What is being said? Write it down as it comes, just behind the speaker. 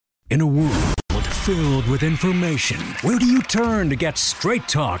In a world filled with information, where do you turn to get straight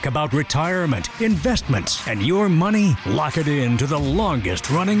talk about retirement, investments, and your money? Lock it in to the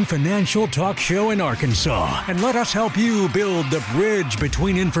longest-running financial talk show in Arkansas, and let us help you build the bridge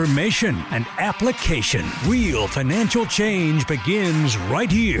between information and application. Real financial change begins right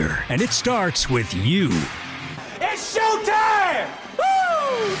here, and it starts with you. It's showtime!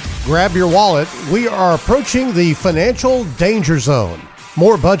 Woo! Grab your wallet. We are approaching the financial danger zone.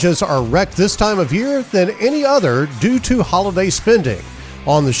 More budgets are wrecked this time of year than any other due to holiday spending.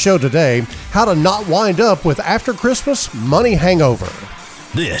 On the show today, how to not wind up with after Christmas money hangover.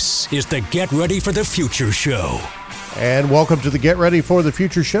 This is the Get Ready for the Future show. And welcome to the Get Ready for the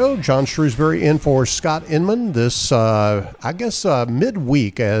Future show. John Shrewsbury in for Scott Inman this,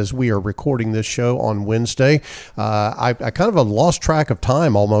 midweek as we are recording this show on Wednesday. I kind of lost track of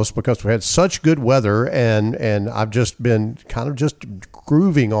time almost because we had such good weather and I've just been kind of just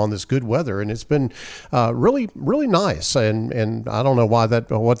grooving on this good weather, and it's been really, really nice. And I don't know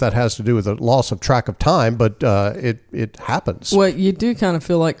what that has to do with the loss of track of time, but it happens. Well, you do kind of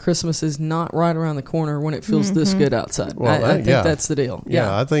feel like Christmas is not right around the corner when it feels this good outside. Well, I think that's the deal.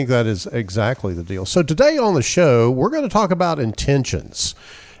 Yeah, I think that is exactly the deal. So today on the show, we're going to talk about intentions.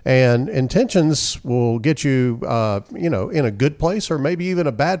 And intentions will get you, in a good place or maybe even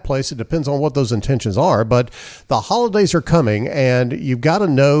a bad place. It depends on what those intentions are. But the holidays are coming, and you've got to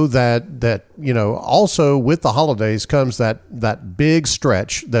know that also with the holidays comes that big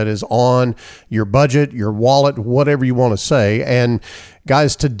stretch that is on your budget, your wallet, whatever you want to say. And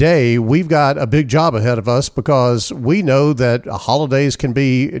guys, today we've got a big job ahead of us because we know that holidays can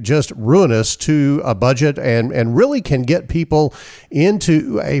be just ruinous to a budget and really can get people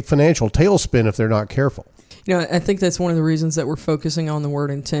into a financial tailspin if they're not careful. I think that's one of the reasons that we're focusing on the word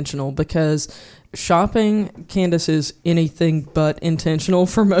intentional, because shopping, Candace, is anything but intentional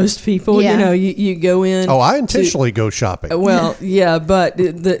for most people. Yeah. You go in. Oh, I intentionally go shopping. Well, yeah, but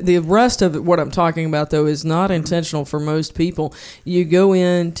the rest of what I'm talking about, though, is not intentional for most people. You go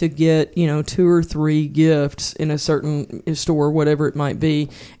in to get, 2 or 3 gifts in a certain store, whatever it might be,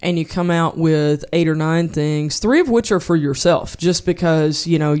 and you come out with 8 or 9 things, 3 of which are for yourself, just because,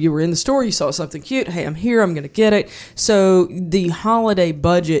 you were in the store, you saw something cute. Hey, I'm here, I'm going to get it. So the holiday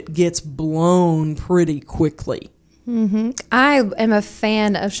budget gets blown pretty quickly. Mm-hmm. I am a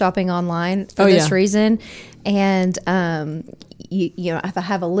fan of shopping online for this reason. And, if I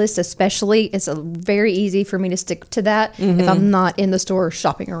have a list especially, it's very easy for me to stick to that if I'm not in the store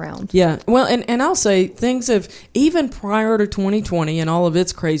shopping around. Yeah. Well, and I'll say things have, even prior to 2020 and all of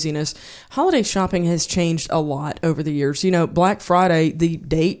its craziness, holiday shopping has changed a lot over the years. Black Friday, the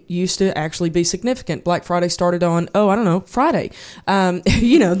date used to actually be significant. Black Friday started on, Friday.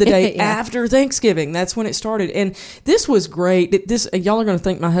 The day after Thanksgiving. That's when it started. And this was great. Y'all are going to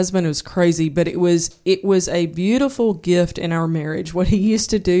think my husband was crazy, but it was a beautiful gift in our marriage. What he used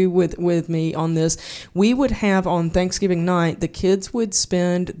to do with me on this, we would have on Thanksgiving night, the kids would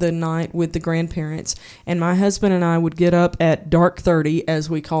spend the night with the grandparents, and my husband and I would get up at dark 30, as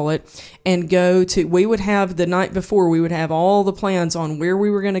we call it, and we would have the night before, we would have all the plans on where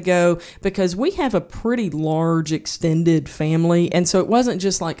we were going to go, because we have a pretty large extended family, and so it wasn't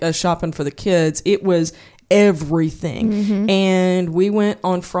just like us shopping for the kids, it was everything. And we went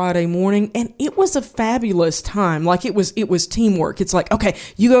on Friday morning, and it was a fabulous time. Like it was teamwork. It's like, okay,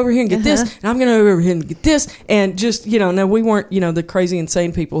 you go over here and get this, and I'm going to go over here and get this. And just, no, we weren't, the crazy,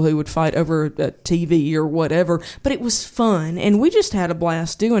 insane people who would fight over a TV or whatever, but it was fun. And we just had a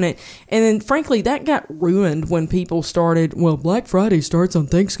blast doing it. And then frankly, that got ruined when people started, Black Friday starts on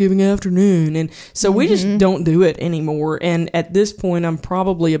Thanksgiving afternoon. And so we just don't do it anymore. And at this point, I'm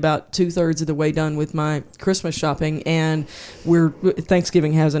probably about 2/3 of the way done with my Christmas shopping, and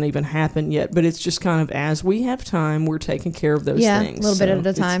Thanksgiving hasn't even happened yet, but it's just kind of, as we have time, we're taking care of those things. A little bit at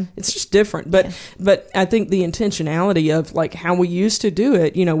a time. It's just different, but I think the intentionality of like how we used to do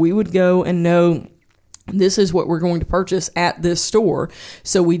it, we would go and know this is what we're going to purchase at this store.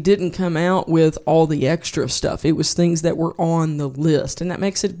 So we didn't come out with all the extra stuff. It was things that were on the list, and that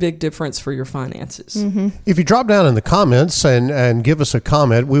makes a big difference for your finances. If you drop down in the comments and give us a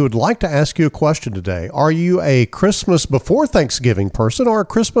comment, we would like to ask you a question today. Are you a Christmas before Thanksgiving person or a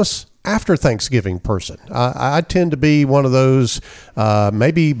Christmas after Thanksgiving person? I tend to be one of those,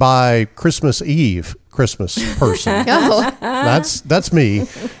 maybe by Christmas Eve Christmas person. Oh. That's me.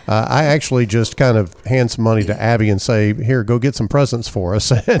 I actually just kind of hand some money to Abby and say, "Here, go get some presents for us."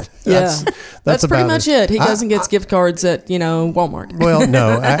 That's pretty much it. He doesn't get gift cards at Walmart. Well,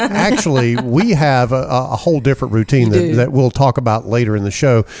 no, actually, we have a whole different routine that we'll talk about later in the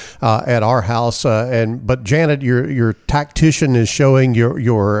show at our house. But Janet, your tactician is showing,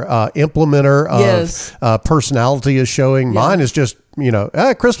 your implementer of personality is showing. Mine is just,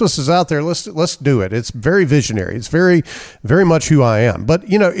 Christmas is out there. Let's do it. It's very visionary. It's very, very much who I am. But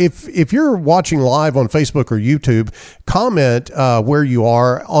if you're watching live on Facebook or YouTube, comment where you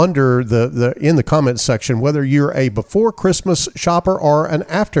are under in the comments section, whether you're a before Christmas shopper or an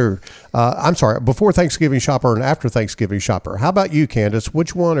before Thanksgiving shopper or an after Thanksgiving shopper. How about you, Candace?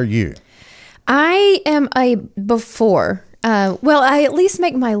 Which one are you? I am a before. I at least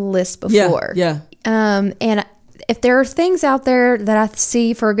make my list before. Yeah. And if there are things out there that I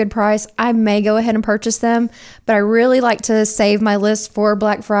see for a good price, I may go ahead and purchase them. But I really like to save my list for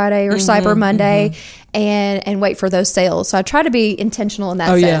Black Friday or Cyber Monday and wait for those sales. So I try to be intentional in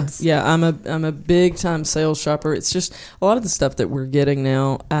that sense. Yeah. I'm a big time sales shopper. It's just a lot of the stuff that we're getting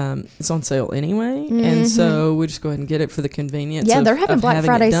now, it's on sale anyway. And so we just go ahead and get it for the convenience. Yeah, they're having Black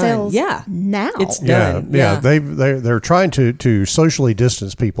Friday sales. Yeah. Now. It's done. Yeah. They're trying to socially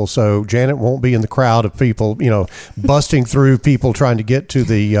distance people. So Janet won't be in the crowd of people, busting through people trying to get to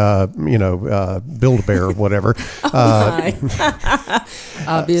the, Build-A-Bear or whatever.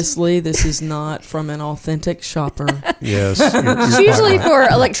 Obviously, this is not from an authentic shopper. Yes. It's usually for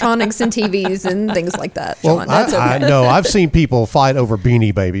electronics and TVs and things like that, John. Well, I know I've seen people fight over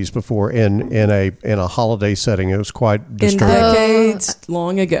Beanie Babies before in a holiday setting. It was quite disturbing. In decades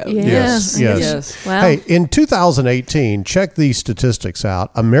long ago. Yes. Wow. Hey, in 2018, check these statistics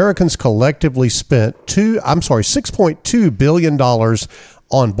out. Americans collectively spent $6.2 billion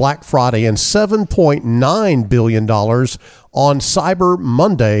on Black Friday and $7.9 billion on Cyber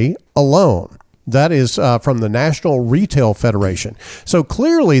Monday alone. That is from the National Retail Federation. So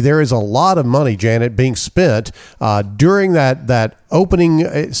clearly there is a lot of money, Janet, being spent during that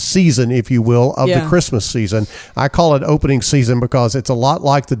opening season, if you will, of the Christmas season. I call it opening season because it's a lot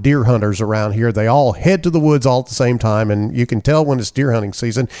like the deer hunters around here. They all head to the woods all at the same time, and you can tell when it's deer hunting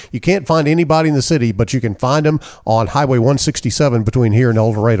season. You can't find anybody in the city, but you can find them on Highway 167 between here and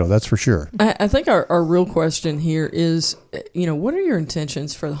El Dorado. That's for sure. I think our real question here is, what are your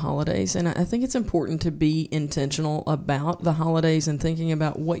intentions for the holidays? And I think it's important to be intentional about the holidays and thinking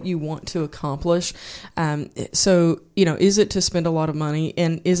about what you want to accomplish. So, is it to spend a lot of money,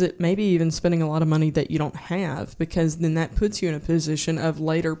 and is it maybe even spending a lot of money that you don't have, because then that puts you in a position of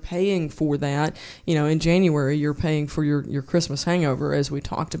later paying for that. In January you're paying for your Christmas hangover, as we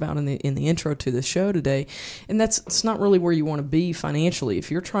talked about in the intro to the show today, and it's not really where you want to be financially.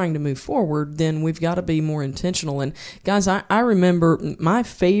 If you're trying to move forward, then we've got to be more intentional. And guys, I remember my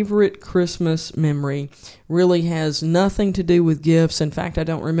favorite Christmas memory really has nothing to do with gifts. In fact, I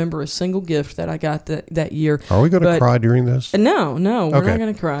don't remember a single gift that I got that year. Are we going to cry during this? No, we're not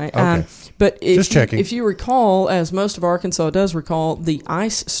going to cry. Okay. But just checking. If you recall, as most of Arkansas does recall, the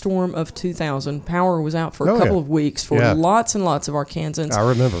ice storm of 2000, power was out for a couple of weeks for lots and lots of Arkansans. I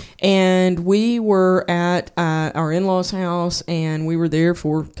remember. And we were at our in-laws' house, and we were there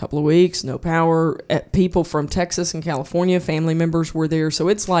for a couple of weeks, no power. People from Texas and California, family members were there. So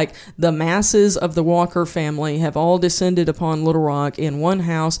it's like the masses of the Walker family have all descended upon Little Rock in one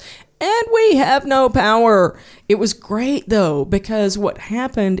house, and we have no power. It was great, though, because what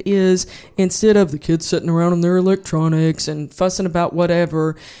happened is, instead of the kids sitting around on their electronics and fussing about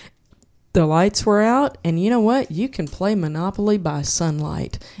whatever, the lights were out, and you know what? You can play Monopoly by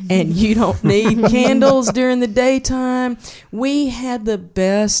sunlight, and you don't need candles during the daytime. We had the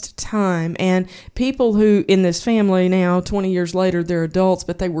best time, and people who, in this family now, 20 years later, they're adults,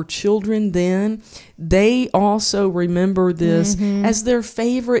 but they were children then. They also remember this as their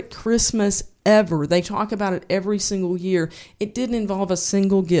favorite Christmas ever. They talk about it every single year. It didn't involve a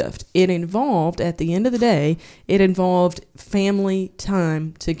single gift. It involved, at the end of the day, it involved family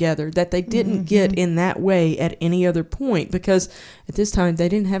time together that they didn't get in that way at any other point, because at this time they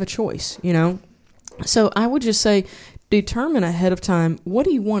didn't have a choice, So I would just say, determine ahead of time, what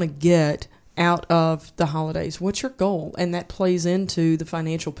do you want to get out of the holidays? What's your goal? And that plays into the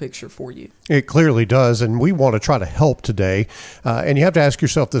financial picture for you. It clearly does, and we want to try to help today. And you have to ask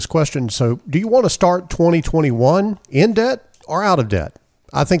yourself this question. So do you want to start 2021 in debt or out of debt?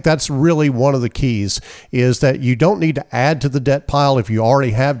 I think that's really one of the keys, is that you don't need to add to the debt pile if you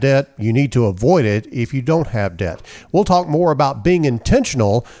already have debt. You need to avoid it if you don't have debt. We'll talk more about being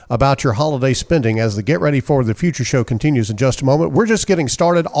intentional about your holiday spending as the Get Ready for the Future show continues in just a moment. We're just getting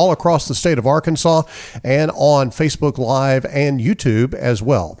started all across the state of Arkansas and on Facebook Live and YouTube as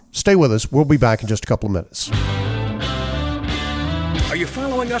well. Stay with us. We'll be back in just a couple of minutes. Are you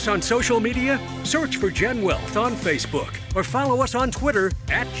following us on social media? Search for GenWealth on Facebook or follow us on Twitter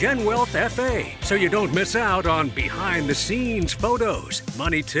at GenWealthFA so you don't miss out on behind-the-scenes photos,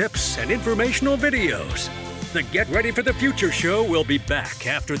 money tips, and informational videos. The Get Ready for the Future show will be back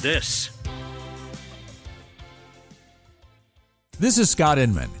after this. This is Scott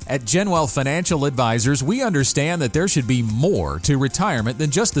Inman. At GenWealth Financial Advisors, we understand that there should be more to retirement than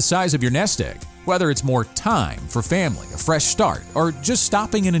just the size of your nest egg. Whether it's more time for family, a fresh start, or just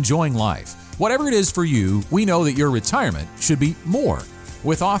stopping and enjoying life. Whatever it is for you, we know that your retirement should be more.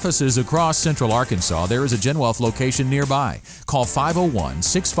 With offices across Central Arkansas, there is a GenWealth location nearby. Call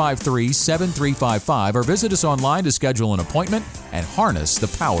 501-653-7355 or visit us online to schedule an appointment and harness the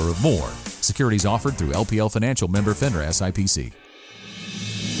power of more. Securities offered through LPL Financial, member FINRA SIPC.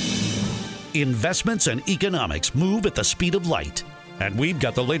 Investments and economics move at the speed of light. And we've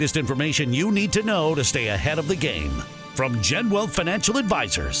got the latest information you need to know to stay ahead of the game. From GenWealth Financial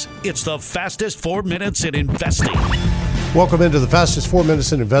Advisors, it's the fastest 4 minutes in investing. Welcome into the fastest 4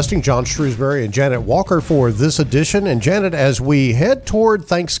 minutes in investing. John Shrewsbury and Janet Walker for this edition. And Janet, as we head toward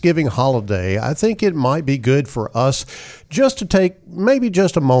Thanksgiving holiday, I think it might be good for us just to take maybe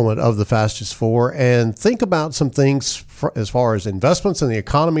just a moment of the fastest four and think about some things as far as investments in the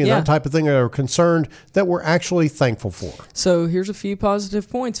economy and that type of thing that are concerned that we're actually thankful for. So here's a few positive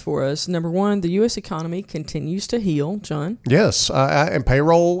points for us. Number one, the U.S. economy continues to heal, John. Yes, and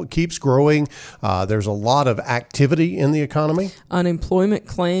payroll keeps growing. There's a lot of activity in the economy. Unemployment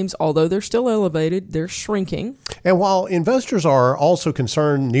claims, although they're still elevated, they're shrinking. And while investors are also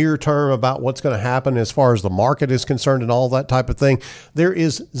concerned near term about what's going to happen as far as the market is concerned and all that type of thing, there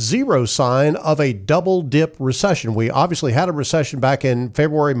is zero sign of a double dip recession. We obviously had a recession back in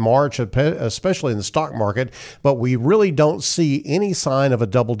February, March, especially in the stock market, but we really don't see any sign of a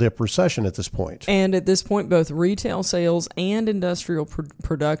double dip recession at this point. And at this point, both retail sales and industrial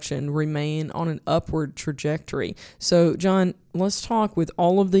production remain on an upward trajectory. So, John, let's talk, with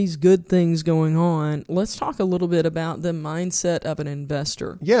all of these good things going on, let's talk a little bit about the mindset of an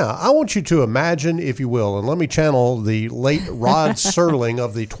investor. Yeah, I want you to imagine, if you will, and let me channel the late Rod Serling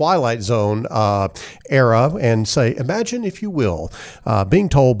of the Twilight Zone era and say, imagine, if you will, being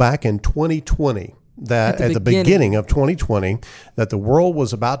told back in 2020 that at the beginning of 2020 that the world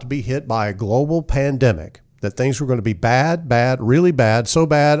was about to be hit by a global pandemic, that things were going to be bad, really bad, so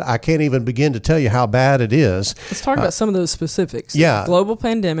bad I can't even begin to tell you how bad it is. Let's talk about some of those specifics. Yeah. Global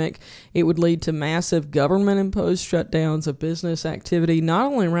pandemic, it would lead to massive government-imposed shutdowns of business activity, not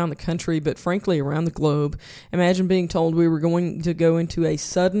only around the country, but frankly around the globe. Imagine being told we were going to go into a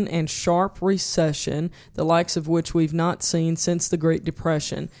sudden and sharp recession, the likes of which we've not seen since the Great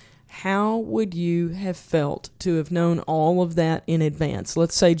Depression. How would you have felt to have known all of that in advance?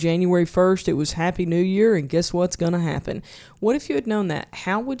 Let's say January 1st, it was Happy New Year, and guess what's going to happen? What if you had known that?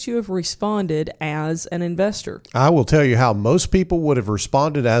 How would you have responded as an investor? I will tell you how most people would have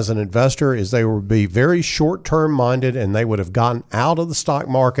responded as an investor is they would be very short-term minded, and they would have gotten out of the stock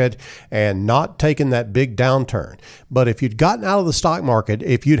market and not taken that big downturn. But if you'd gotten out of the stock market,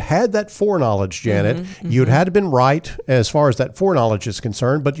 if you'd had that foreknowledge, Janet, you'd had to been right as far as that foreknowledge is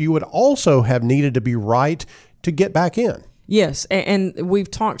concerned, but you would also have needed to be right to get back in. Yes, and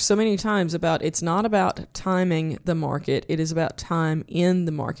we've talked so many times about it's not about timing the market, it is about time in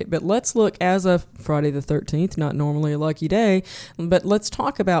the market. But let's look as of Friday the 13th, not normally a lucky day, but let's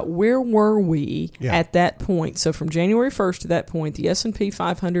talk about where were we at that point. So from January 1st to that point, the S&P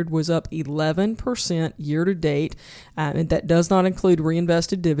 500 was up 11% year to date, and that does not include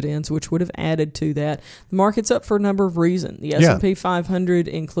reinvested dividends, which would have added to that. The market's up for a number of reasons. The S&P 500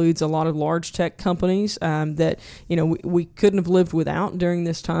 includes a lot of large tech companies that we couldn't have lived without during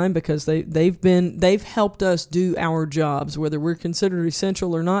this time, because they've helped us do our jobs, whether we're considered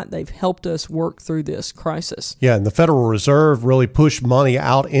essential or not. They've helped us work through this crisis. Yeah, and the Federal Reserve really pushed money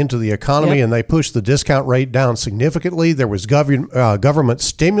out into the economy, and they pushed the discount rate down significantly. There was government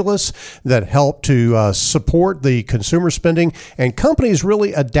stimulus that helped to support the consumer spending, and companies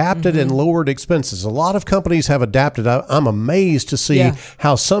really adapted and lowered expenses. A lot of companies have adapted. I'm amazed to see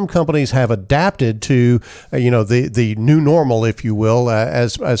how some companies have adapted to the new new normal, if you will,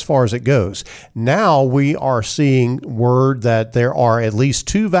 as far as it goes. Now we are seeing word that there are at least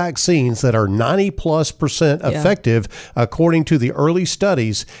 2 vaccines that are 90+% effective, according to the early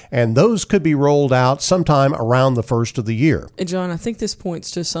studies, and those could be rolled out sometime around the first of the year. And John, I think this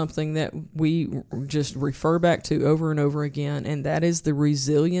points to something that we just refer back to over and over again, and that is the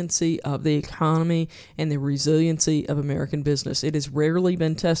resiliency of the economy and the resiliency of American business. It has rarely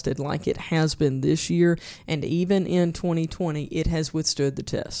been tested like it has been this year, and even in 2020, it has withstood the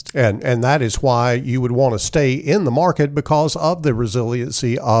test. And that is why you would want to stay in the market, because of the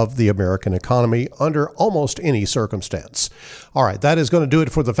resiliency of the American economy under almost any circumstance. All right, that is going to do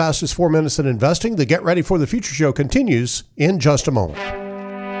it for the fastest 4 minutes in investing. The Get Ready for the Future show continues in just a moment.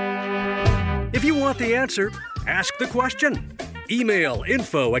 If you want the answer, ask the question. Email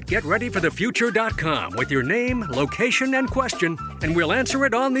info@getreadyforthefuture.com with your name, location, and question, and we'll answer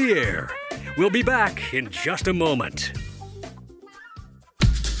it on the air. We'll be back in just a moment.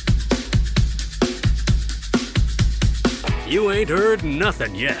 You ain't heard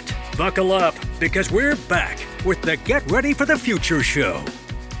nothing yet. Buckle up, because we're back with the Get Ready for the Future show.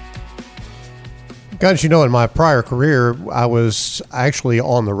 Guys, in my prior career, I was actually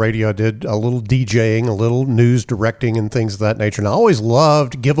on the radio. I did a little DJing, a little news directing and things of that nature. And I always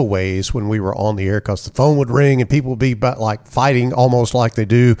loved giveaways when we were on the air, because the phone would ring and people would be like fighting almost like they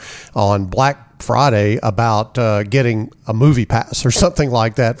do on Black Friday about getting a movie pass or something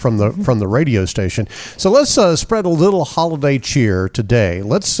like that from the radio station. So let's spread a little holiday cheer today.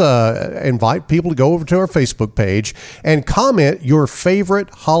 Let's invite people to go over to our Facebook page and comment your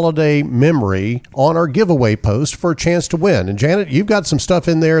favorite holiday memory on our giveaway post for a chance to win. And Janet, you've got some stuff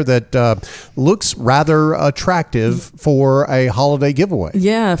in there that looks rather attractive for a holiday giveaway.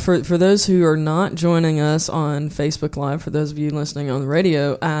 Yeah, for those who are not joining us on Facebook Live, for those of you listening on the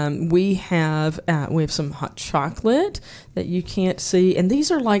radio, we have some hot chocolate that you can't see, and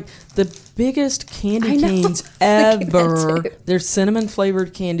these are like the biggest candy canes ever. They're cinnamon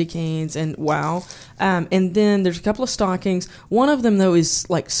flavored candy canes, and wow. And then there's a couple of stockings. One of them, though, is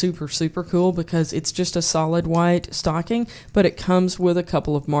like super, super cool because it's just a solid white stocking, but it comes with a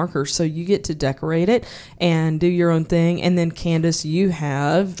couple of markers. So you get to decorate it and do your own thing. And then, Candace, you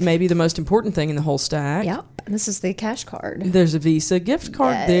have maybe the most important thing in the whole stack. Yep. This is the cash card. There's a Visa gift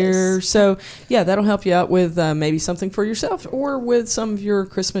card there. So, yeah, that'll help you out with maybe something for yourself or with some of your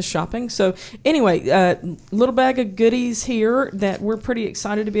Christmas shopping. So, anyway, little bag of goodies here that we're pretty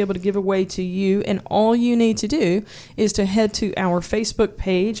excited to be able to give away to you. And all you need to do is to head to our Facebook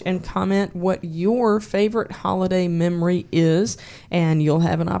page and comment what your favorite holiday memory is, and you'll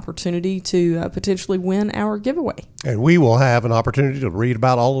have an opportunity to potentially win our giveaway. And we will have an opportunity to read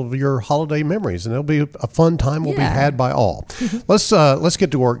about all of your holiday memories, and it'll be a fun time will be had by all. Let's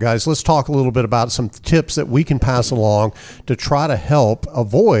get to work, guys. Let's talk a little bit about some tips that we can pass along to try to help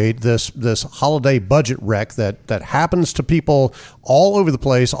avoid this holiday budget wreck that happens to people all over the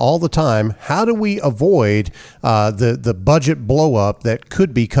place all the time. How do we avoid the budget blow up that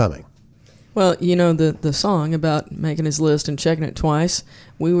could be coming? Well, you know, the song about making his list and checking it twice,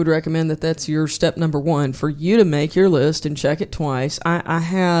 we would recommend that that's your step number one, for you to make your list and check it twice. I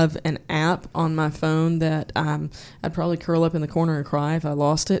have an app on my phone that I'd probably curl up in the corner and cry if I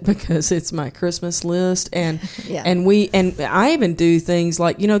lost it, because it's my Christmas list. And and I even do things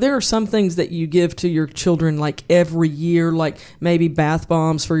like, you know, there are some things that you give to your children like every year, like maybe bath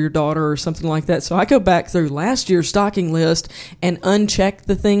bombs for your daughter or something like that. So I go back through last year's stocking list and uncheck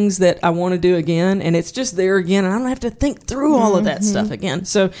the things that I want to do again, and it's just there again, and I don't have to think through all of that stuff again.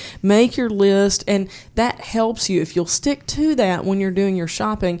 So make your list, and that helps you. If you'll stick to that when you're doing your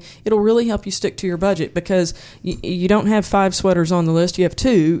shopping, it'll really help you stick to your budget, because you don't have 5 sweaters on the list, you have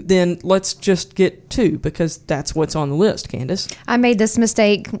 2, then let's just get 2, because that's what's on the list, Candace. I made this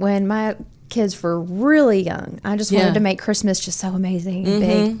mistake when my kids were really young. I just wanted to make Christmas just so amazing and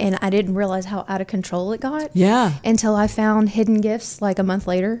big, and I didn't realize how out of control it got until I found hidden gifts like a month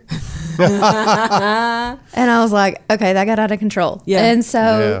later. And I was like, okay, that got out of control. And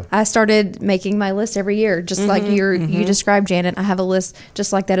so I started making my list every year, just like you described, Janet. I have a list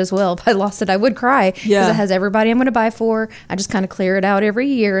just like that as well. If I lost it, I would cry, because it has everybody I'm going to buy for. I just kind of clear it out every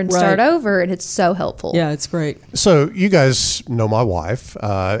year and start over, and it's so helpful. Yeah, it's great. So you guys know my wife,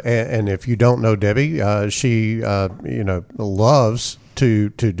 and if you don't know Debbie, she loves to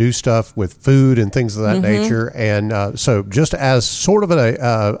do stuff with food and things of that nature. And so just as sort of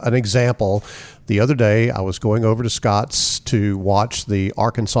an example, the other day I was going over to Scott's to watch the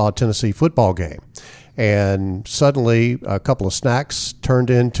Arkansas-Tennessee football game. And suddenly a couple of snacks turned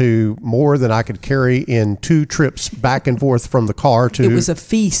into more than I could carry in 2 trips back and forth from the car to... It was a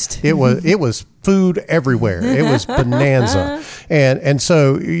feast. It was food everywhere. It was bonanza. And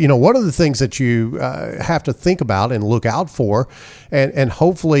so, one of the things that you have to think about and look out for, and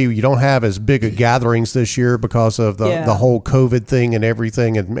hopefully you don't have as big a gatherings this year because of the whole COVID thing and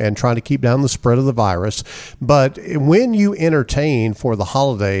everything, and trying to keep down the spread of the virus. But when you entertain for the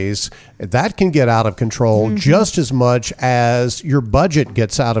holidays, that can get out of control just as much as your budget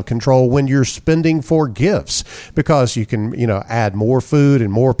gets out of control when you're spending for gifts, because you can, add more food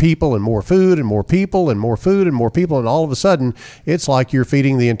and more people and more food and more people and more food and more people. And all of a sudden it's like you're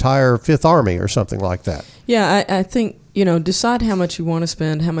feeding the entire Fifth Army or something like that. Yeah, I think, decide how much you want to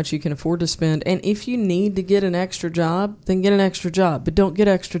spend, how much you can afford to spend. And if you need to get an extra job, then get an extra job, but don't get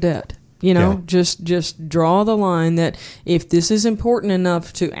extra debt. Just draw the line that if this is important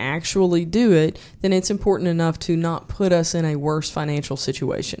enough to actually do it, then it's important enough to not put us in a worse financial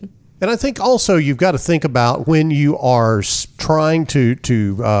situation. And I think also you've got to think about when you are trying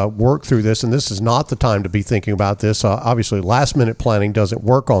to work through this, and this is not the time to be thinking about this. Obviously, last-minute planning doesn't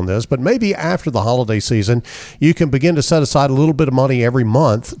work on this, but maybe after the holiday season, you can begin to set aside a little bit of money every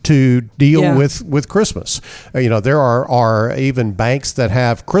month to deal with Christmas. There are even banks that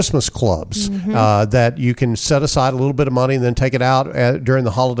have Christmas clubs that you can set aside a little bit of money and then take it out during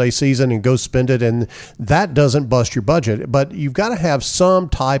the holiday season and go spend it, and that doesn't bust your budget. But you've got to have some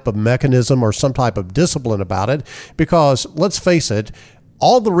type of mechanism or some type of discipline about it, because let's face it,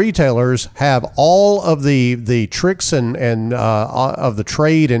 all the retailers have all of the tricks and of the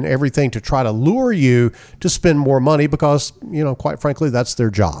trade and everything to try to lure you to spend more money, because quite frankly, that's their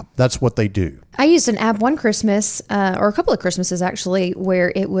job. That's what they do. I used an app one Christmas, or a couple of Christmases actually,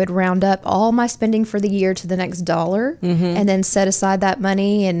 where it would round up all my spending for the year to the next dollar, and then set aside that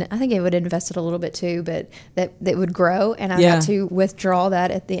money. And I think it would invest it a little bit too, but that would grow. And I got to withdraw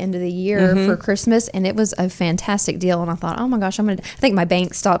that at the end of the year for Christmas. And it was a fantastic deal. And I thought, oh my gosh, I think my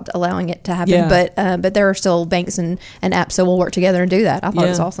bank stopped allowing it to happen, but there are still banks and apps, so we'll work together and do that. I thought it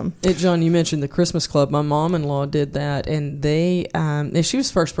was awesome. John, you mentioned the Christmas Club. My mom-in-law did that, and they she was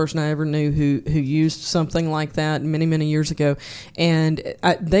the first person I ever knew who used something like that many, many years ago. And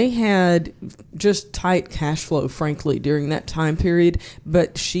they had just tight cash flow, frankly, during that time period.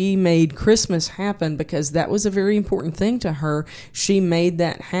 But she made Christmas happen because that was a very important thing to her. She made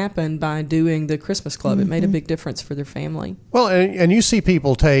that happen by doing the Christmas Club. It made a big difference for their family. Well, and you see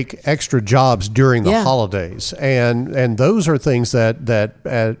people take extra jobs during the holidays. And those are things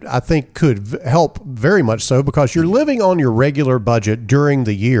that I think could help very much so, because you're living on your regular budget during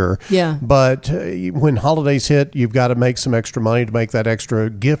the year. Yeah. But when holidays hit, you've got to make some extra money to make that extra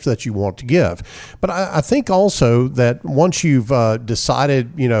gift that you want to give. But I think also that once you've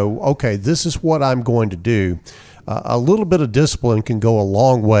decided, okay, this is what I'm going to do, a little bit of discipline can go a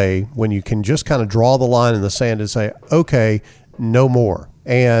long way when you can just kind of draw the line in the sand and say, okay, no more.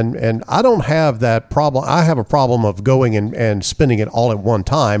 And I don't have that problem. I have a problem of going and spending it all at one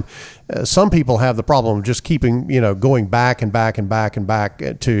time. Some people have the problem of just keeping, going back and back and back and back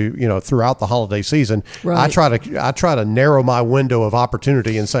to, throughout the holiday season. Right. I try to narrow my window of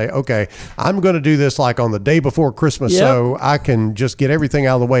opportunity and say, okay, I'm going to do this like on the day before Christmas, so I can just get everything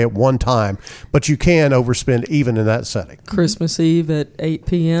out of the way at one time. But you can overspend even in that setting. Christmas Eve at 8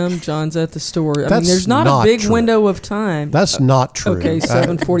 p.m., John's at the store. There's not a big window of time. That's not true. Okay,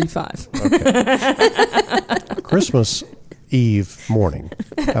 7:45. Okay. Christmas Eve morning.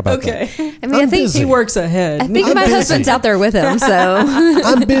 How about that? I think he works ahead. I think my husband's out there with him, so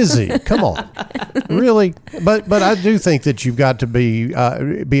I'm busy. Come on, really? But I do think that you've got to be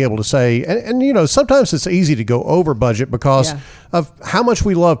able to say, and sometimes it's easy to go over budget because of how much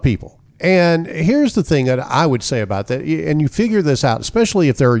we love people. And here's the thing that I would say about that, and you figure this out, especially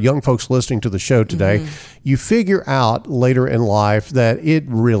if there are young folks listening to the show today, you figure out later in life that it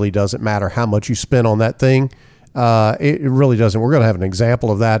really doesn't matter how much you spend on that thing. It really doesn't. We're going to have an example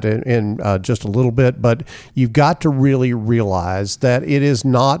of that in just a little bit, but you've got to really realize that it is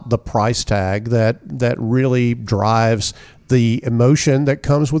not the price tag that really drives the emotion that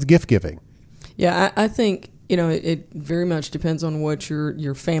comes with gift giving. Yeah, I think it very much depends on what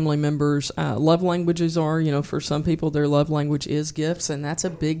your family members' love languages are. For some people, their love language is gifts, and that's a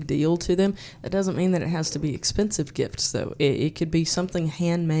big deal to them. That doesn't mean that it has to be expensive gifts, though. It could be something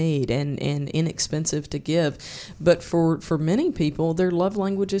handmade and inexpensive to give. But for many people, their love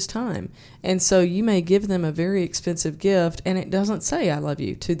language is time. And so you may give them a very expensive gift, and it doesn't say, I love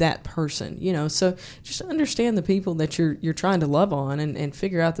you, to that person. So just understand the people that you're trying to love on and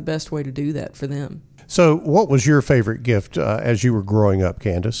figure out the best way to do that for them. So what was your favorite gift as you were growing up,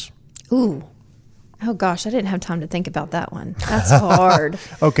 Candace? Ooh. Oh, gosh, I didn't have time to think about that one. That's hard.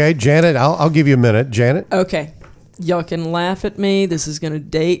 Okay, Janet, I'll give you a minute. Janet? Okay. Y'all can laugh at me. This is going to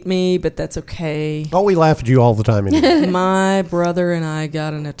date me, but that's okay. Oh, we laugh at you all the time. Anyway. My brother and I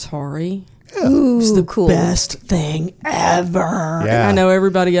got an Atari. Yeah. Ooh, It's the cool. best thing ever. Yeah. I know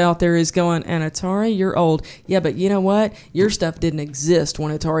everybody out there is going, an Atari, you're old. Yeah, but you know what? Your stuff didn't exist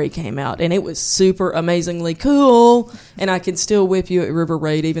when Atari came out, and it was super amazingly cool, and I can still whip you at River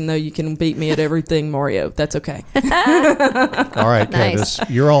Raid, even though you can beat me at everything Mario. That's okay. All right, Nice. Candace,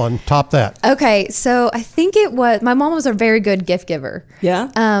 you're on. Top that. Okay, so I think it was my mom was a very good gift giver. Yeah?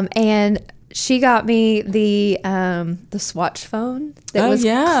 And she got me the Swatch phone that Oh, was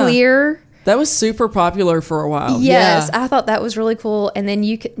yeah. clear. That was super popular for a while. Yes, Yeah. I thought that was really cool. And then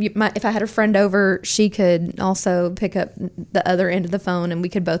if I had a friend over, she could also pick up the other end of the phone, and we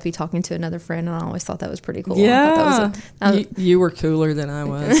could both be talking to another friend. And I always thought that was pretty cool. Yeah. I thought that was You were cooler than I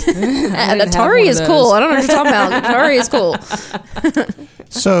was. I didn't have Atari one is of cool. those. I don't know what you're talking about. Atari is cool.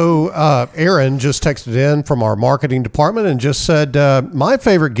 So Aaron just texted in from our marketing department and just said, my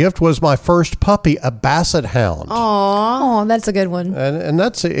favorite gift was my first puppy, a Basset Hound. Oh, that's a good one. And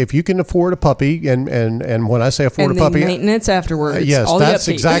that's if you can afford a puppy, and when I say afford And a the puppy, maintenance afterwards. yes, all the that's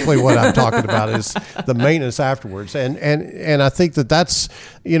upkeep. exactly what I'm talking about is the maintenance afterwards. And I think that's,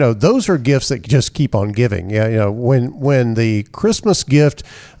 those are gifts that just keep on giving. Yeah, when the Christmas gift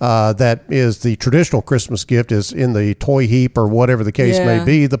that is the traditional Christmas gift is in the toy heap or whatever the case may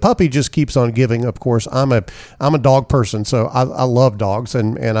be, the puppy just keeps on giving. Of course, I'm a dog person, so I love dogs,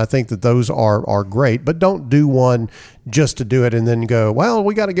 and I think that those are great. But don't do one just to do it and then go, well,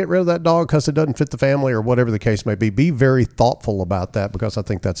 we got to get rid of that dog because it doesn't fit the family or whatever the case may be. Be very thoughtful about that because I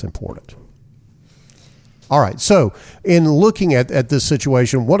think that's important. All right. So in looking at this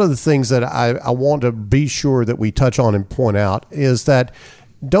situation, one of the things that I want to be sure that we touch on and point out is that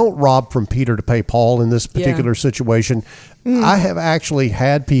don't rob from Peter to pay Paul in this particular situation. I have actually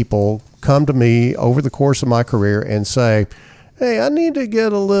had people come to me over the course of my career and say, hey, I need to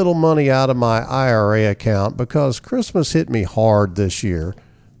get a little money out of my IRA account because Christmas hit me hard this year.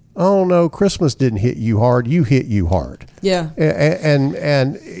 Oh no, Christmas didn't hit you hard. You hit you hard. Yeah.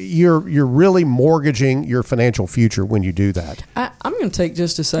 And you're really mortgaging your financial future when you do that. I'm going to take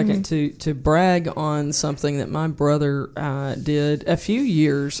just a second to brag on something that my brother did a few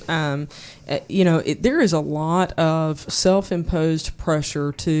years. There is a lot of self-imposed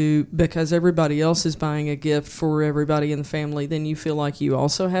pressure because everybody else is buying a gift for everybody in the family, then you feel like you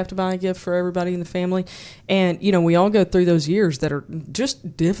also have to buy a gift for everybody in the family. And, we all go through those years that are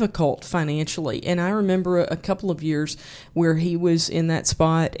just difficult financially. And I remember a couple of years where he was in that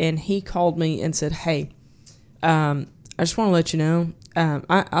spot and he called me and said, hey, I just want to let you know,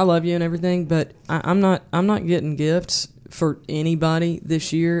 I love you and everything, but I'm not getting gifts for anybody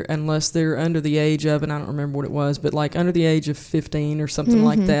this year unless they're under the age of, and I don't remember what it was, but like under the age of 15 or something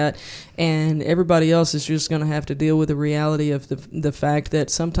like that. And everybody else is just going to have to deal with the reality of the fact that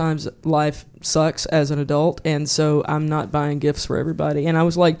sometimes life sucks as an adult. And so I'm not buying gifts for everybody. And I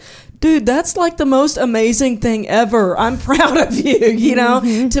was like, dude, that's like the most amazing thing ever. I'm proud of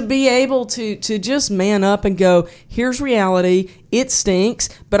you, to be able to just man up and go, here's reality. It stinks,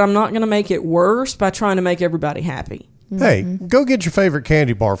 but I'm not going to make it worse by trying to make everybody happy. Hey, go get your favorite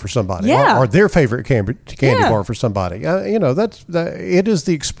candy bar for somebody, Yeah. or their favorite candy bar for somebody. It is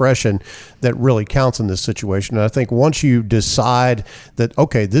the expression that really counts in this situation. And I think once you decide that,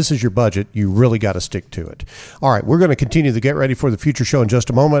 okay, this is your budget, you really got to stick to it. All right, we're going to continue the Get Ready for the Future show in just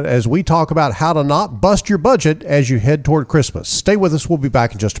a moment as we talk about how to not bust your budget as you head toward Christmas. Stay with us. We'll be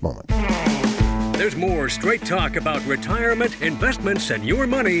back in just a moment. There's more straight talk about retirement, investments, and your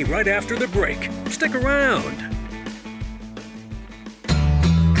money right after the break. Stick around.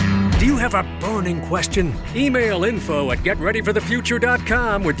 Do you have a burning question? Email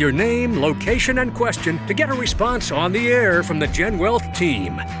info@getreadyforthefuture.com with your name, location, and question to get a response on the air from the GenWealth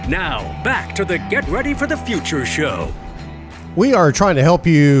team. Now, back to the Get Ready for the Future show. We are trying to help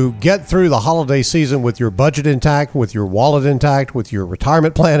you get through the holiday season with your budget intact, with your wallet intact, with your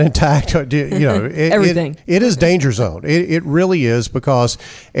retirement plan intact. Everything. It is danger zone. It really is, because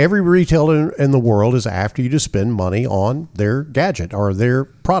every retailer in the world is after you to spend money on their gadget or their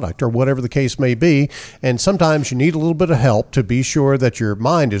product or whatever the case may be. And sometimes you need a little bit of help to be sure that your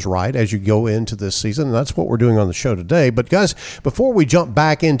mind is right as you go into this season. And that's what we're doing on the show today. But guys, before we jump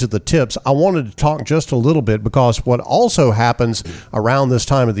back into the tips, I wanted to talk just a little bit, because what also happened happens around this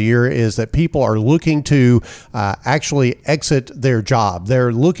time of the year is that people are looking to actually exit their job.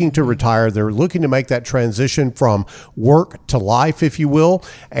 They're looking to retire. They're looking to make that transition from work to life, if you will.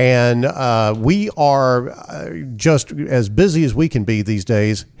 And we are just as busy as we can be these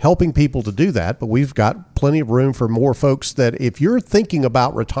days helping people to do that. But we've got plenty of room for more folks that if you're thinking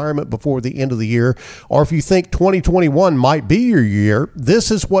about retirement before the end of the year, or if you think 2021 might be your year, this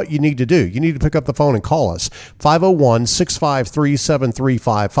is what you need to do. You need to pick up the phone and call us,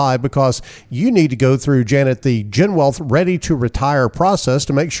 501-653-7355, because you need to go through, Janet, the GenWealth Ready to Retire process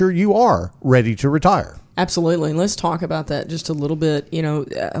to make sure you are ready to retire. Absolutely. And let's talk about that just a little bit. You know,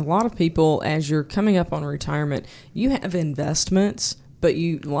 a lot of people, as you're coming up on retirement, you have investments, but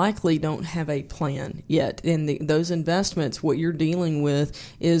you likely don't have a plan yet. And those investments, what you're dealing with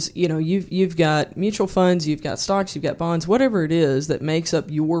is, you know, you've got mutual funds, you've got stocks, you've got bonds, whatever it is that makes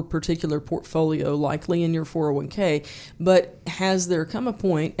up your particular portfolio, likely in your 401k. But has there come a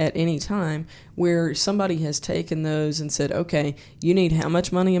point at any time where somebody has taken those and said, okay, you need how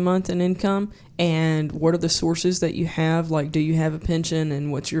much money a month in income? And what are the sources that you have? Like, do you have a pension?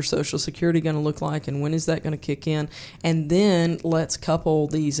 And what's your Social Security going to look like? And when is that going to kick in? And then let's couple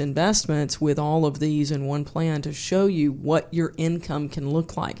these investments with all of these in one plan to show you what your income can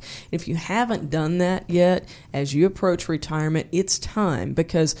look like. If you haven't done that yet, as you approach retirement, it's time.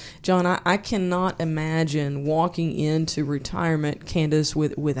 Because, John, I cannot imagine walking into retirement, Candace,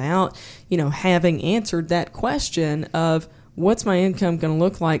 without, you know, having answered that question of, what's my income going to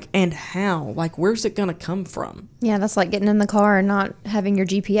look like and how? Like, where's it going to come from? Yeah, that's like getting in the car and not having your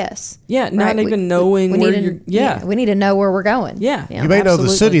GPS. Yeah, not even knowing where you're... Yeah, we need to know where we're going. Yeah. You may know the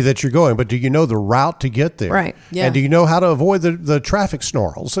city that you're going, but do you know the route to get there? Right. Yeah. And do you know how to avoid the traffic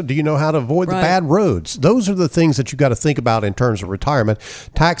snarls? Do you know how to avoid the bad roads? Those are the things that you've got to think about in terms of retirement.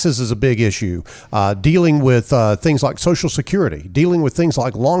 Taxes is a big issue. Dealing with things like Social Security, dealing with things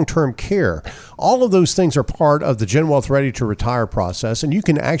like long-term care. All of those things are part of the GenWealth Ready to Retire process, and you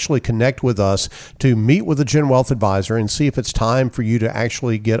can actually connect with us to meet with a GenWealth advisor and see if it's time for you to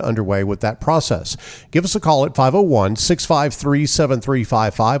actually get underway with that process. Give us a call at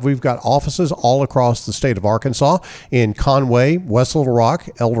 501-653-7355. We've got offices all across the state of Arkansas, in Conway, West Little Rock,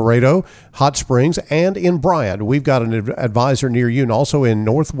 El Dorado, Hot Springs, and in Bryant. We've got an advisor near you, and also in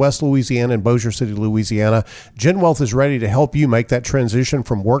Northwest Louisiana and Bossier City, Louisiana. GenWealth is ready to help you make that transition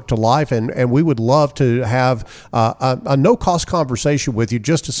from work to life, and we would love to have a no-cost conversation with you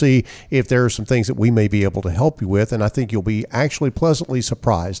just to see if there are some things that we may be able to help you with, and I think you'll be actually pleasantly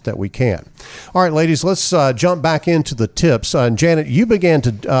surprised that we can. All right, ladies, let's jump back into the tips. And Janet, you began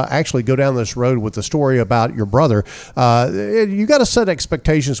to actually go down this road with the story about your brother. You got to set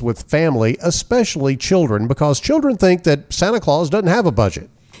expectations with family, especially children, because children think that Santa Claus doesn't have a budget.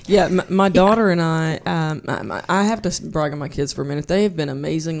 Yeah, my daughter and I have to brag on my kids for a minute. They have been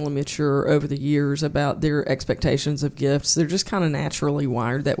amazingly mature over the years about their expectations of gifts. They're just kind of naturally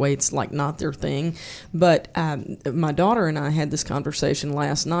wired that way. It's like not their thing. But my daughter and I had this conversation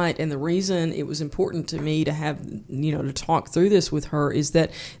last night, and the reason it was important to me to have, to talk through this with her is that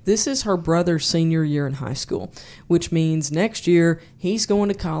this is her brother's senior year in high school, which means next year he's going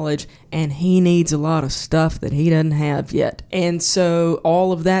to college and he needs a lot of stuff that he doesn't have yet. And so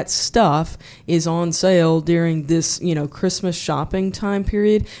all of that stuff is on sale during this, Christmas shopping time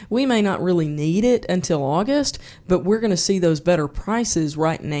period. We may not really need it until August, but we're going to see those better prices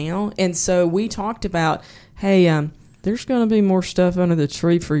right now. And so we talked about, hey, there's going to be more stuff under the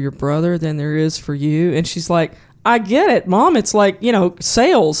tree for your brother than there is for you. And she's like, I get it, Mom. It's like,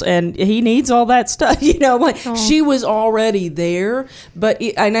 sales and he needs all that stuff, She was already there. But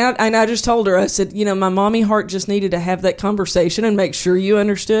I just told her, I said, my mommy heart just needed to have that conversation and make sure you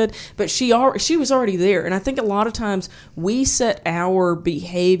understood. But she was already there. And I think a lot of times we set our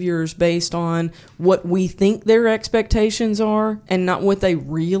behaviors based on what we think their expectations are and not what they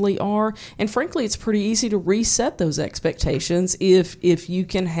really are. And frankly, it's pretty easy to reset those expectations if you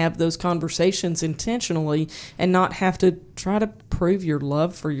can have those conversations intentionally and not have to try to prove your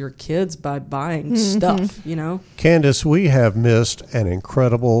love for your kids by buying stuff, Candace, we have missed an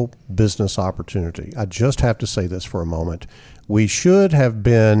incredible business opportunity. I just have to say this for a moment. We should have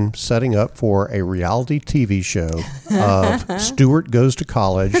been setting up for a reality TV show of Stuart Goes to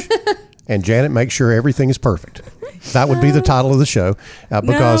College and Janet makes sure everything is perfect. That would be the title of the show.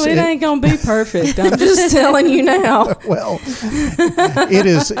 Because it ain't going to be perfect. I'm just telling you now. Well, it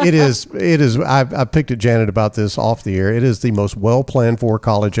is. I picked at Janet about this off the air. It is the most well-planned for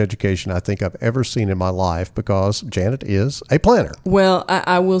college education I think I've ever seen in my life because Janet is a planner. Well,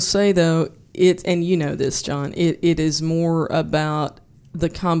 I will say, though, and you know this, John, it is more about the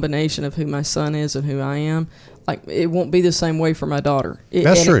combination of who my son is and who I am. like it won't be the same way for my daughter.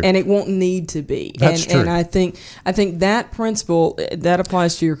 That's true. And it won't need to be. That's true. And I think that principle, that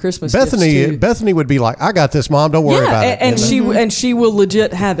applies to your Christmas gifts Bethany, too. Bethany would be like, I got this, Mom. Don't worry about it. And she will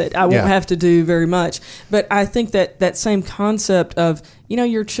legit have it. I won't Yeah. have to do very much. But I think that same concept of,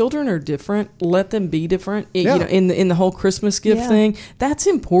 your children are different. Let them be different. Yeah. In the whole Christmas gift thing, that's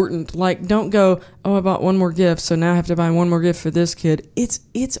important. Like, don't go, oh, I bought one more gift, so now I have to buy one more gift for this kid. It's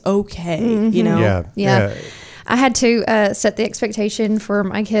okay. Yeah. I had to set the expectation for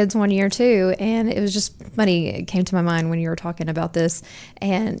my kids one year too, and it was just funny. It came to my mind when you were talking about this,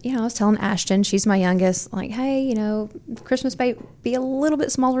 and I was telling Ashton, she's my youngest, like, hey, Christmas be a little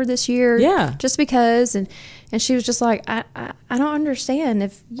bit smaller this year, just because, and she was just like, I don't understand.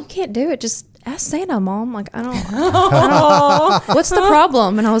 If you can't do it, just ask Santa, Mom. Like, I don't what's the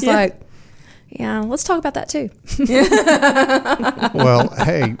problem? And I was like, yeah, let's talk about that too. Well,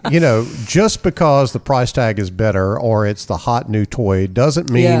 hey, just because the price tag is better or it's the hot new toy doesn't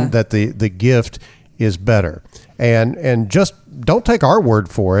mean that the gift is better. And just don't take our word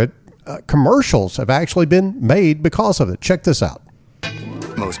for it. Commercials have actually been made because of it. Check this out.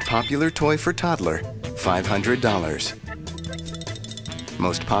 Most popular toy for toddler, $500.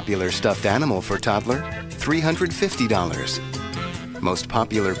 Most popular stuffed animal for toddler, $350. Most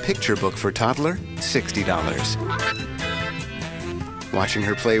popular picture book for toddler, $60. Watching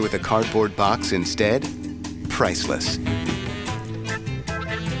her play with a cardboard box instead? Priceless.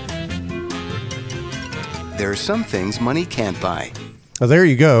 There are some things money can't buy. Well, there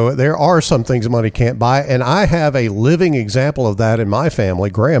you go. There are some things money can't buy, and I have a living example of that in my family.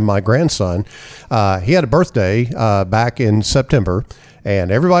 Graham, my grandson, he had a birthday back in September,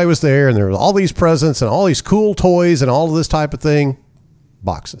 and everybody was there, and there were all these presents and all these cool toys and all of this type of thing.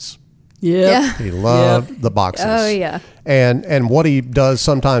 Boxes. Yeah. He loved the boxes. Oh, yeah. And what he does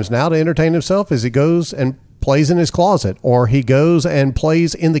sometimes now to entertain himself is he goes and plays in his closet, or he goes and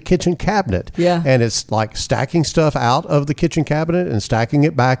plays in the kitchen cabinet. Yeah. And it's like stacking stuff out of the kitchen cabinet and stacking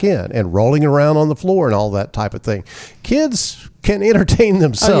it back in and rolling around on the floor and all that type of thing. Kids can entertain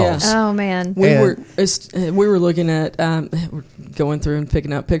themselves. Oh, man. We were looking at going through and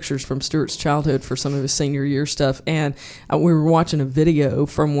picking out pictures from Stuart's childhood for some of his senior year stuff, and we were watching a video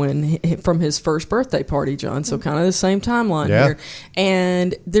from his first birthday party, John. So kind of the same timeline here,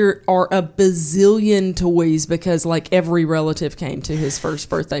 and there are a bazillion toys because like every relative came to his first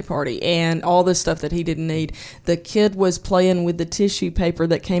birthday party, and all this stuff that he didn't need. The kid was playing with the tissue paper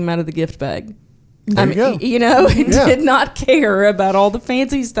that came out of the gift bag. There you go. He did not care about all the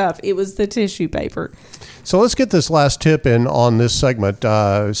fancy stuff. It was the tissue paper. So let's get this last tip in on this segment.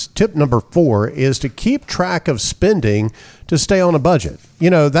 Tip number 4 is to keep track of spending to stay on a budget.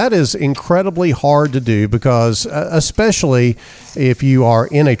 That is incredibly hard to do because especially if you are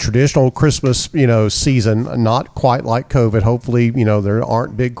in a traditional Christmas, season, not quite like COVID. Hopefully, there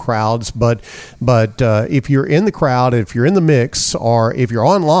aren't big crowds, but if you're in the crowd, if you're in the mix, or if you're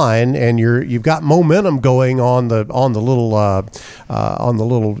online and you've got momentum going on the little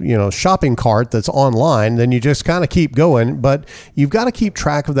shopping cart that's online, then you just kind of keep going. But you've got to keep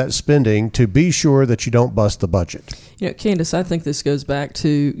track of that spending to be sure that you don't bust the budget. Candace, I think this goes back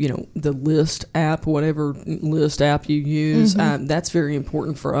to, the list app, whatever list app you use. That's very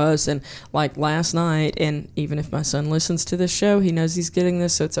important for us. And like last night, and even if my son listens to this show, he knows he's getting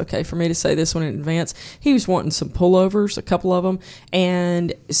this, so it's okay for me to say this one in advance. He was wanting some pullovers, a couple of them.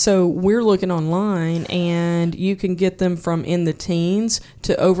 And so we're looking online, and you can get them from in the teens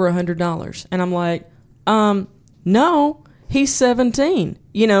to over $100. And I'm like, no, he's 17.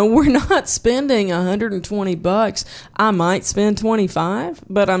 We're not spending $120. I might spend $25,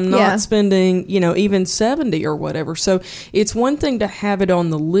 but I'm not spending, even $70 or whatever. So it's one thing to have it on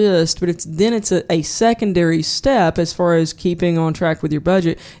the list, but it's a secondary step as far as keeping on track with your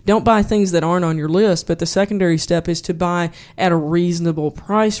budget. Don't buy things that aren't on your list, but the secondary step is to buy at a reasonable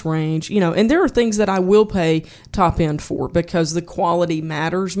price range, and there are things that I will pay top end for because the quality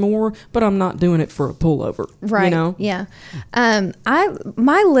matters more, but I'm not doing it for a pullover. Right. Yeah.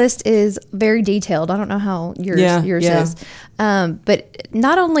 My list is very detailed. I don't know how yours is. But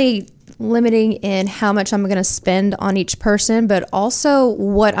not only limiting in how much I'm going to spend on each person, but also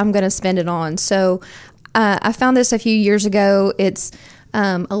what I'm going to spend it on. So I found this a few years ago. It's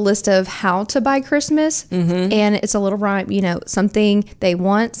a list of how to buy Christmas, and it's a little rhyme, something they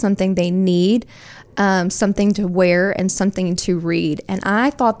want, something they need, something to wear, and something to read. And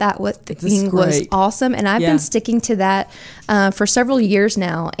I thought that was awesome, and I've been sticking to that for several years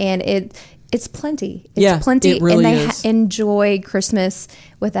now. And It's plenty. Yeah, plenty, it really and they is. enjoy Christmas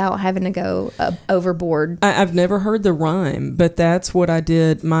without having to go overboard. I've never heard the rhyme, but that's what I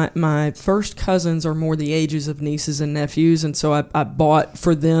did. My first cousins are more the ages of nieces and nephews, and so I bought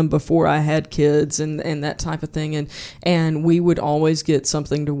for them before I had kids and that type of thing. And we would always get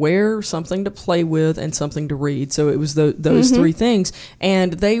something to wear, something to play with, and something to read. So it was those three things,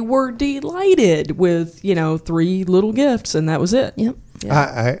 and they were delighted with 3 little gifts, and that was it. Yep.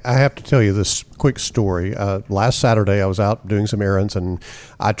 I have to tell you this quick story. Last Saturday, I was out doing some errands, and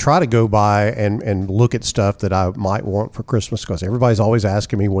I try to go by and look at stuff that I might want for Christmas because everybody's always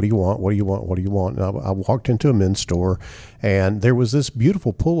asking me, what do you want? What do you want? What do you want? And I walked into a men's store, and there was this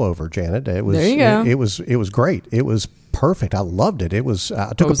beautiful pullover, Janet. It was, there you go. It was great. It was perfect. I loved it. It was. I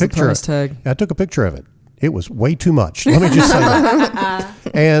took What was a picture. the price tag? I took a picture of it. It was way too much. Let me just say that.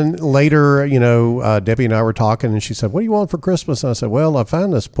 And later, Debbie and I were talking, and she said, "What do you want for Christmas?" And I said, "Well, I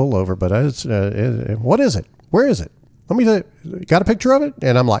found this pullover, but what is it? Where is it? Let me tell you, got a picture of it?"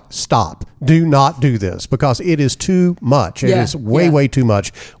 And I'm like, "Stop. Do not do this because it is too much. It is way too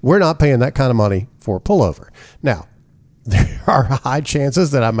much. We're not paying that kind of money for a pullover." Now, there are high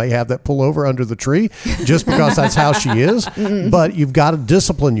chances that I may have that pullover under the tree just because that's how she is. But you've got to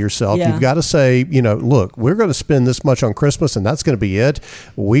discipline yourself. Yeah. You've got to say, look, we're going to spend this much on Christmas and that's going to be it.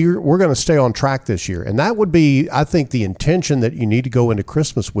 We're going to stay on track this year. And that would be, I think, the intention that you need to go into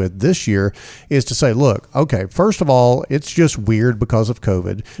Christmas with this year is to say, look, okay, first of all, it's just weird because of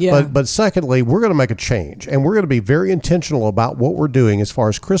COVID. Yeah. But secondly, we're going to make a change and we're going to be very intentional about what we're doing as far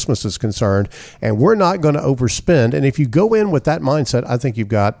as Christmas is concerned. And we're not going to overspend. And if you go in with that mindset, I think you've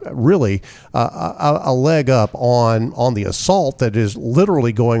got really a leg up on the assault that is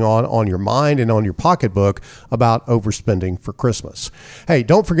literally going on your mind and on your pocketbook about overspending for Christmas. Hey,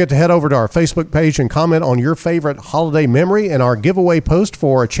 don't forget to head over to our Facebook page and comment on your favorite holiday memory and our giveaway post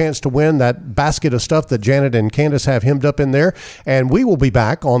for a chance to win that basket of stuff that Janet and Candace have hemmed up in there. And we will be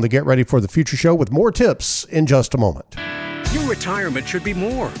back on the Get Ready for the Future show with more tips in just a moment. Your retirement should be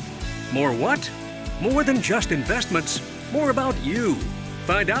more. More what? More than just investments. More about you.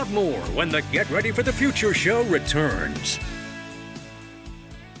 Find out more when the Get Ready for the Future show returns.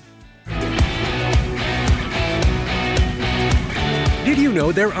 Did you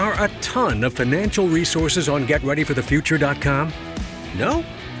know there are a ton of financial resources on GetReadyForTheFuture.com? No?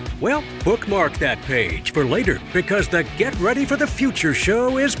 Well, bookmark that page for later because the Get Ready for the Future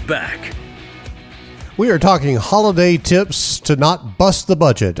show is back. We are talking holiday tips to not bust the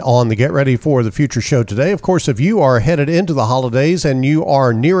budget on the Get Ready for the Future show today. Of course, if you are headed into the holidays and you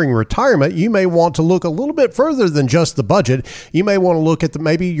are nearing retirement, you may want to look a little bit further than just the budget. You may want to look at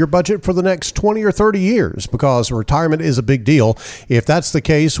maybe your budget for the next 20 or 30 years because retirement is a big deal. If that's the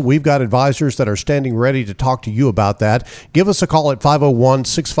case, we've got advisors that are standing ready to talk to you about that. Give us a call at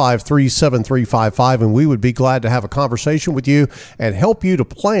 501-653-7355, and we would be glad to have a conversation with you and help you to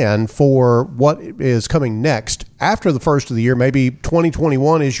plan for what is coming next after the first of the year. Maybe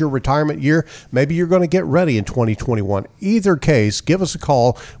 2021 is your retirement year. Maybe you're going to get ready in 2021. Either case, give us a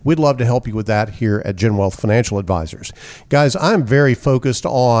call. We'd love to help you with that here at GenWealth Financial Advisors. Guys, I'm very focused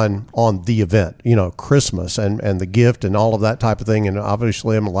on the event, Christmas and the gift and all of that type of thing. And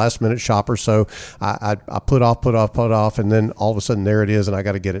obviously I'm a last minute shopper. So I put off, and then all of a sudden there it is and I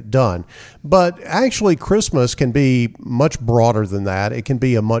got to get it done. But actually Christmas can be much broader than that. It can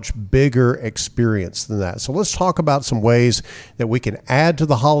be a much bigger experience than that. So let's talk about some ways that we can add to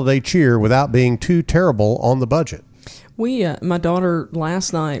the holiday cheer without being too terrible on the budget. My daughter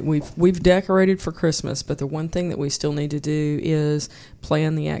last night, we've decorated for Christmas, but the one thing that we still need to do is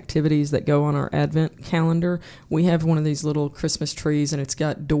plan the activities that go on our Advent calendar. We have one of these little Christmas trees, and it's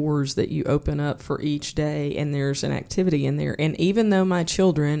got doors that you open up for each day, and there's an activity in there. And even though my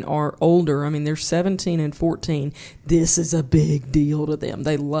children are older, they're 17 and 14, this is a big deal to them.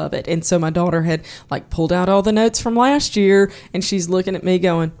 They love it. And so my daughter had pulled out all the notes from last year, and she's looking at me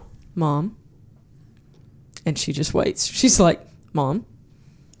going, "Mom." And she just waits. She's like, "Mom,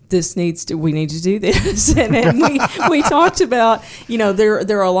 we need to do this." and we talked about,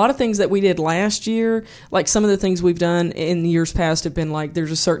 there are a lot of things that we did last year. Like some of the things we've done in years past have been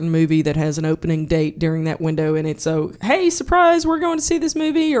there's a certain movie that has an opening date during that window, and it's hey, surprise, we're going to see this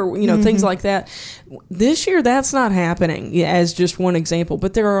movie, or things like that. This year that's not happening, as just one example,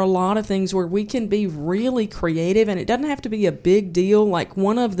 but there are a lot of things where we can be really creative, and it doesn't have to be a big deal. Like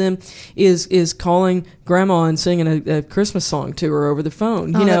one of them is calling grandma and singing a Christmas song to her over the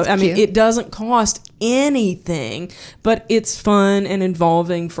phone. That's cute. It doesn't cost anything, but it's fun and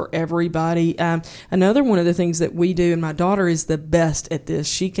involving for everybody. Another one of the things that we do, and my daughter is the best at this.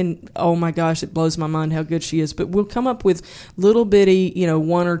 She can, oh my gosh, it blows my mind how good she is. But we'll come up with little bitty,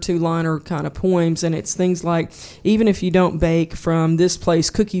 1 or 2 liner kind of poems, and it's things like, even if you don't bake from this place,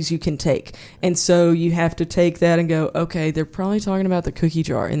 cookies you can take. And so you have to take that and go, okay, they're probably talking about the cookie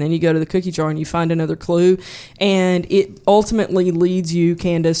jar. And then you go to the cookie jar and you find another clue, and it ultimately leads you,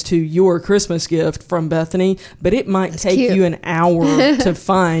 Candace, to your Christmas gift from Bethany, but it might take you an hour to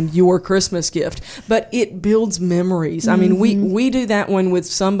find your Christmas gift. But it builds memories. I mean, we do that one with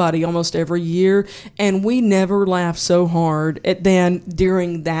somebody almost every year, and we never laugh so hard than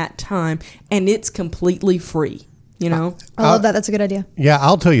during that time, and it's completely free. I love that. That's a good idea. Yeah,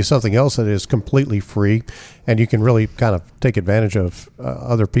 I'll tell you something else that is completely free, and you can really kind of take advantage of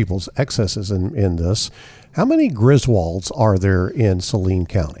other people's excesses in this. How many Griswolds are there in Saline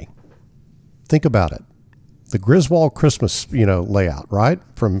County? Think about it. The Griswold Christmas, layout, right?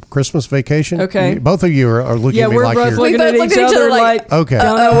 From Christmas Vacation. Okay. Both of you are looking at me like we're both looking at each other like, okay. I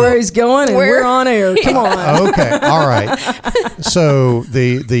don't know where he's going, and we're on air. Come on. Okay. All right. So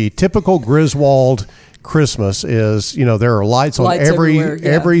the typical Griswold Christmas is, there are lights on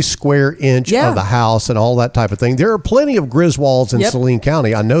every square inch of the house and all that type of thing. There are plenty of Griswolds in Saline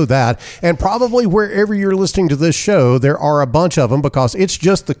County. I know that. And probably wherever you're listening to this show, there are a bunch of them because it's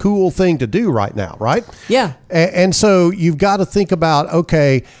just the cool thing to do right now, right? Yeah. And so you've got to think about,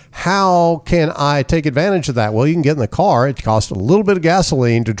 okay, how can I take advantage of that? Well, you can get in the car. It costs a little bit of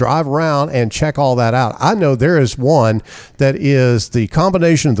gasoline to drive around and check all that out. I know there is one that is the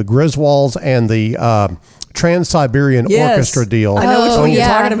combination of the Griswolds and the Trans-Siberian Orchestra deal. I know which one you're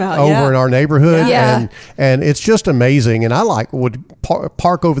talking about. Over in our neighborhood. Yeah. And it's just amazing. And I would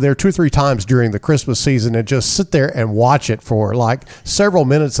park over there 2 or 3 times during the Christmas season and just sit there and watch it for several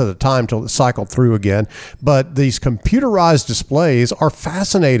minutes at a time till it cycled through again. But these computerized displays are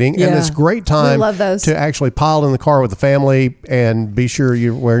fascinating, and it's a great time to actually pile in the car with the family and be sure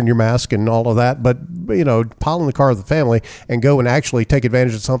you're wearing your mask and all of that. But, pile in the car with the family and go and actually take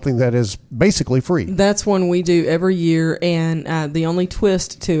advantage of something that is basically free. That's one we do every year, and the only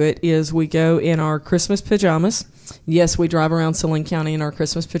twist to it is we go in our Christmas pajamas. Yes, we drive around Saline County in our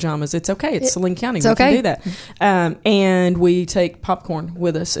Christmas pajamas. It's okay. It's Saline County. We can do that. And we take popcorn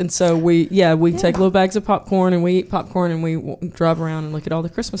with us. And so we take little bags of popcorn, and we eat popcorn, and we drive around and look at all the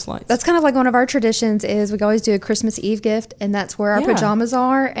Christmas lights. That's kind of like one of our traditions is we always do a Christmas Eve gift, and that's where our pajamas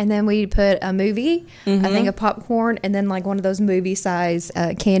are. And then we put a movie, a thing of popcorn, and then one of those movie size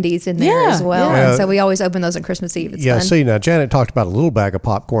candies in there as well. Yeah. And so we always open those on Christmas Eve. It's fun. See, now Janet talked about a little bag of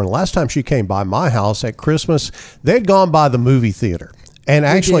popcorn. Last time she came by my house at Christmas, they'd gone by the movie theater and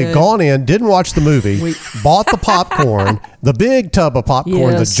actually gone in, didn't watch the movie, bought the popcorn, the big tub of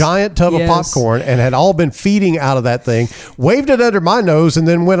popcorn, the giant tub of popcorn, and had all been feeding out of that thing, waved it under my nose, and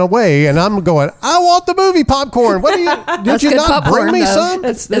then went away. And I'm going, I want the movie popcorn. What did you not popcorn, bring me some?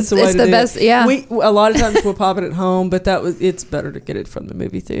 That's the way to do best. It. Yeah. A lot of times we'll pop it at home, but it's better to get it from the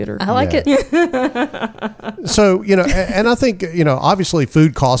movie theater. I like it. So, and I think, obviously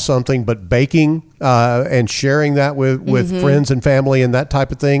food costs something, but baking and sharing that with friends and family and that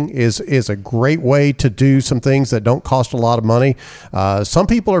type of thing is a great way to do some things that don't cost a lot of money. Some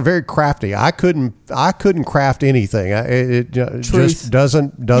people are very crafty. I couldn't craft anything. It just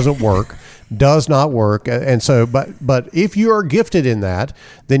doesn't work. Does not work. And so, but if you are gifted in that,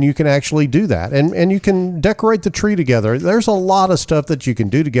 then you can actually do that. And you can decorate the tree together. There's a lot of stuff that you can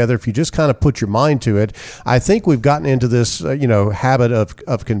do together if you just kind of put your mind to it. I think we've gotten into this, habit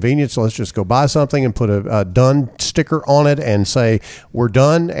of convenience. Let's just go buy something and put a done sticker on it and say, we're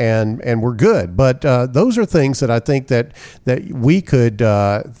done and we're good. But those are things that I think that we could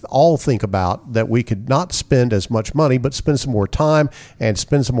all think about, that we could not spend as much money, but spend some more time and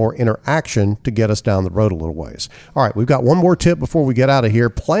spend some more interaction to get us down the road a little ways. All right, we've got one more tip before we get out of here.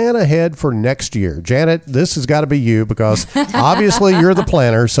 Plan ahead for next year. Janet, this has got to be you because obviously you're the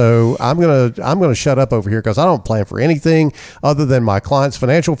planner. So I'm gonna shut up over here because I don't plan for anything other than my client's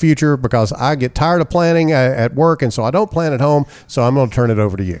financial future because I get tired of planning at work, and so I don't plan at home. So I'm going to turn it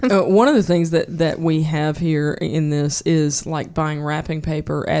over to you. One of the things that we have here in this is like buying wrapping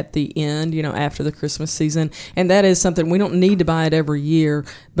paper at the end, after the Christmas season, and that is something we don't need to buy it every year,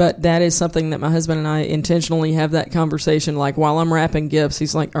 but that is something something that my husband and I intentionally have that conversation. Like while I'm wrapping gifts,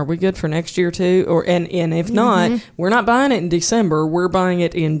 he's like, "Are we good for next year too?" Or and if not, we're not buying it in December. We're buying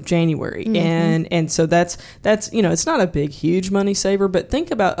it in January. And so that's it's not a big huge money saver, but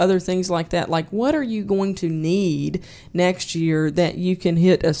think about other things like that. Like what are you going to need next year that you can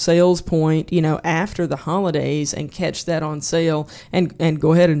hit a sales point, after the holidays and catch that on sale and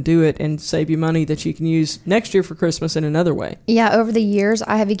go ahead and do it and save you money that you can use next year for Christmas in another way. Yeah, over the years,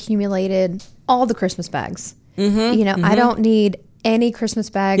 I have accumulated all the Christmas bags. I don't need any Christmas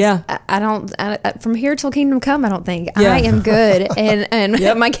bags. Yeah. I don't, from here till Kingdom Come, I don't think. Yeah. I am good. And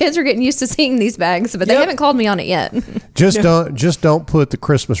Yep. my kids are getting used to seeing these bags, but they haven't called me on it yet. Just don't put the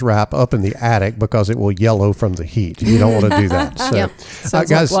Christmas wrap up in the attic because it will yellow from the heat. You don't want to do that. So, Sounds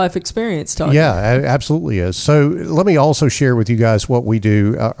guys, like life experience talking. Yeah, it absolutely is. So let me also share with you guys what we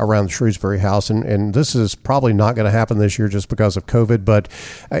do around the Shrewsbury house. And this is probably not going to happen this year just because of COVID. But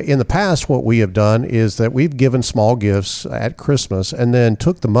in the past, what we have done is that we've given small gifts at Christmas and then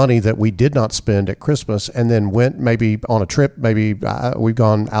took the money that we did not spend at Christmas and then went maybe on a trip. Maybe we've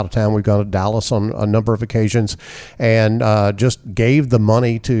gone out of town. We've gone to Dallas on a number of occasions and just gave the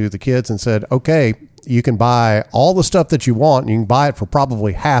money to the kids and said, okay, you can buy all the stuff that you want, and you can buy it for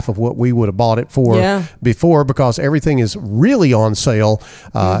probably half of what we would have bought it for before, because everything is really on sale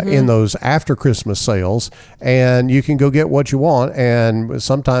in those after Christmas sales, and you can go get what you want. And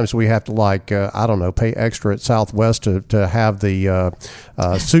sometimes we have to pay extra at Southwest to have the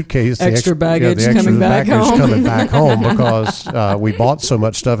suitcase, extra baggage, the extra coming back home. coming back home because we bought so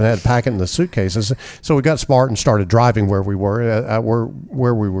much stuff and had to pack it in the suitcases. So we got smart and started driving where we were,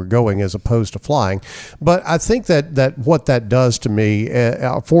 where we were going, as opposed to flying. But I think that what that does to me,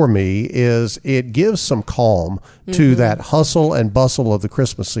 for me, is it gives some calm to that hustle and bustle of the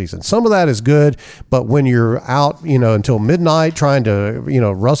Christmas season. Some of that is good, but when you're out, until midnight trying to,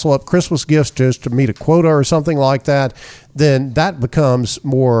 rustle up Christmas gifts just to meet a quota or something like that, then that becomes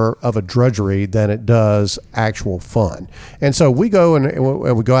more of a drudgery than it does actual fun. And so we go and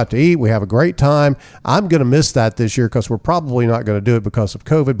we go out to eat. We have a great time. I'm going to miss that this year because we're probably not going to do it because of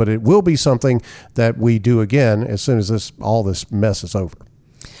COVID, but it will be something that we do again as soon as all this mess is over.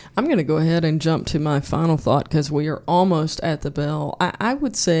 I'm going to go ahead and jump to my final thought because we are almost at the bell. I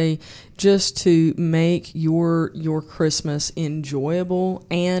would say just to make your Christmas enjoyable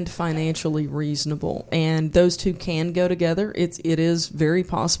and financially reasonable. And those two can go together. It is very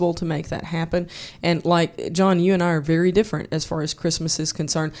possible to make that happen. And like John, you and I are very different as far as Christmas is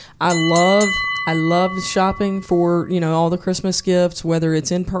concerned. I love shopping for, all the Christmas gifts, whether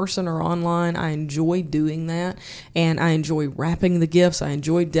it's in person or online. I enjoy doing that, and I enjoy wrapping the gifts. I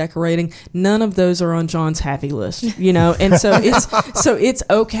enjoy decorating. None of those are on John's happy list, and so it's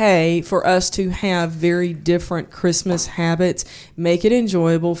okay for us to have very different Christmas habits. Make it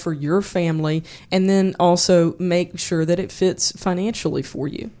enjoyable for your family, and then also make sure that it fits financially for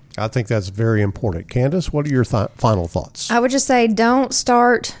you. I think that's very important. Candace, what are your final thoughts? I would just say don't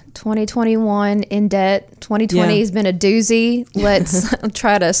start 2021 in debt. 2020 has been a doozy. Let's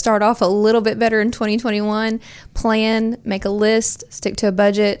try to start off a little bit better in 2021. Plan, make a list, stick to a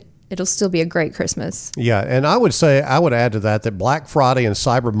budget. It'll still be a great Christmas. Yeah, and I would add to that Black Friday and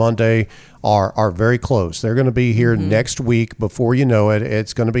Cyber Monday are very close. They're going to be here next week. Before you know it,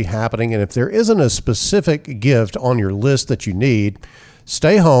 it's going to be happening. And if there isn't a specific gift on your list that you need,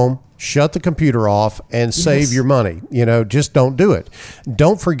 stay home, shut the computer off, and save your money. Just don't do it.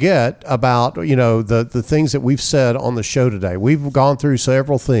 Don't forget about, the things that we've said on the show today. We've gone through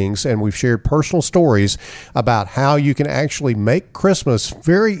several things, and we've shared personal stories about how you can actually make Christmas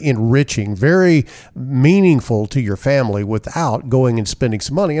very enriching, very meaningful to your family without going and spending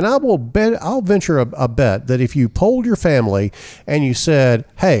some money. And I'll venture a bet that if you polled your family and you said,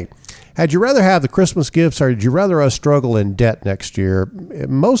 hey, had you rather have the Christmas gifts, or did you rather us struggle in debt next year?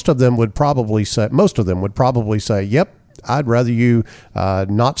 Most of them would probably say, yep, I'd rather you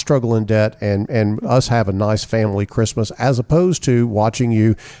not struggle in debt and us have a nice family Christmas, as opposed to watching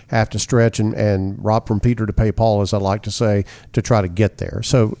you have to stretch and rob from Peter to pay Paul, as I like to say, to try to get there.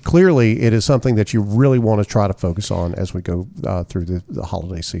 So clearly it is something that you really want to try to focus on as we go through the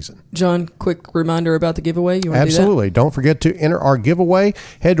holiday season. John, quick reminder about the giveaway. You want Absolutely. to do that? Don't forget to enter our giveaway.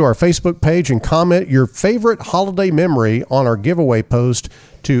 Head to our Facebook page and comment your favorite holiday memory on our giveaway post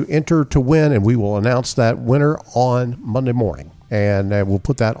to enter to win, and we will announce that winner on Monday morning. And we'll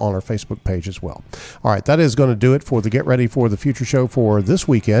put that on our Facebook page as well. All right, that is going to do it for the Get Ready for the Future show for this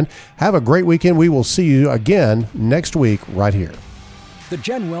weekend. Have a great weekend. We will see you again next week right here. The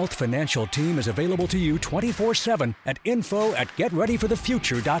GenWealth financial team is available to you 24/7 at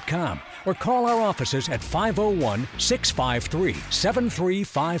info@getreadyforthefuture.com or call our offices at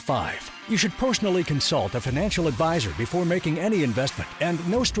 501-653-7355. You should personally consult a financial advisor before making any investment, and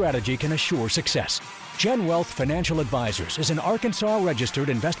no strategy can assure success. GenWealth Financial Advisors is an Arkansas-registered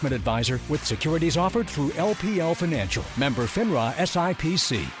investment advisor with securities offered through LPL Financial, member FINRA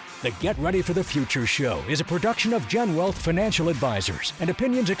SIPC. The Get Ready for the Future show is a production of GenWealth Financial Advisors, and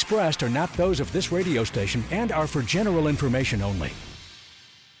opinions expressed are not those of this radio station and are for general information only.